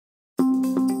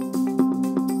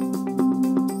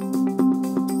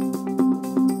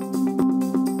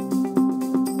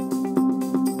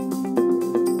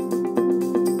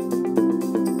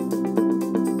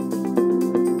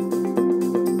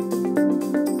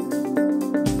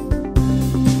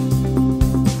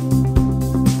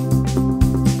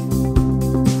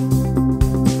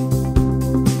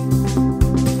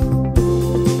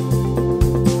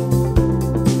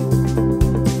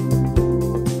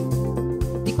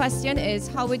question is,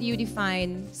 how would you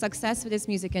define success for this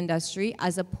music industry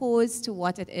as opposed to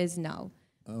what it is now?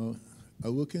 I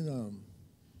work in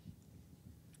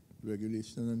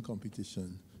regulation and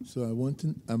competition. So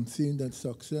I'm saying that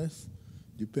success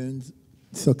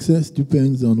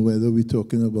depends on whether we're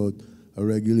talking about a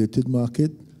regulated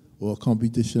market or a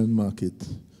competition market.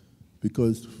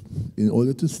 Because in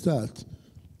order to start,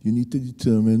 you need to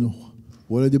determine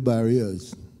what are the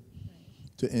barriers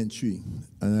to entry.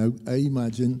 And I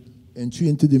imagine entry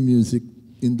into the music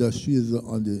industry is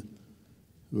on the,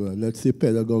 let's say,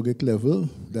 pedagogic level.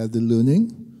 That's the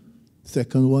learning.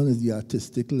 Second one is the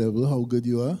artistic level, how good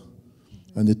you are.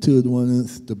 And the third one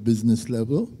is the business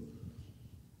level.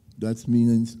 That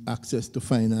means access to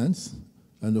finance.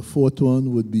 And the fourth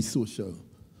one would be social.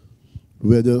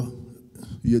 Whether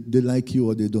they like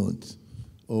you or they don't.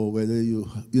 Or whether you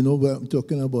know, I'm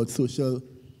talking about social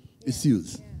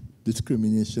issues,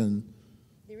 discrimination.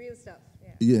 The real stuff,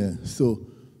 Yeah, so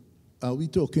are we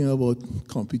talking about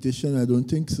competition? I don't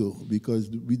think so, because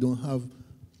we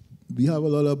have a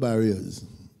lot of barriers,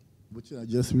 which I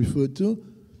just referred to,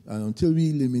 and until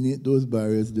we eliminate those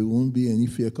barriers, there won't be any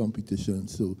fair competition.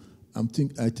 So I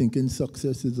think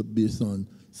success is based on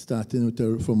starting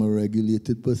from a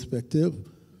regulated perspective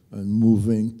and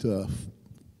moving to a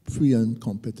free and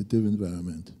competitive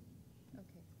environment.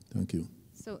 Okay. Thank you.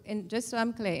 So just so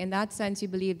I'm clear, in that sense, you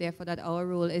believe, therefore, that our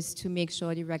role is to make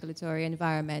sure the regulatory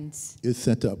environment is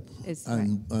set up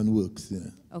and works,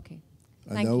 yeah. Okay.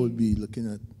 And that would be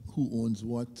looking at who owns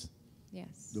what,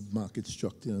 yes, the market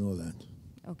structure and all that.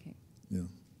 Okay. Yeah.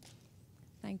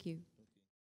 Thank you.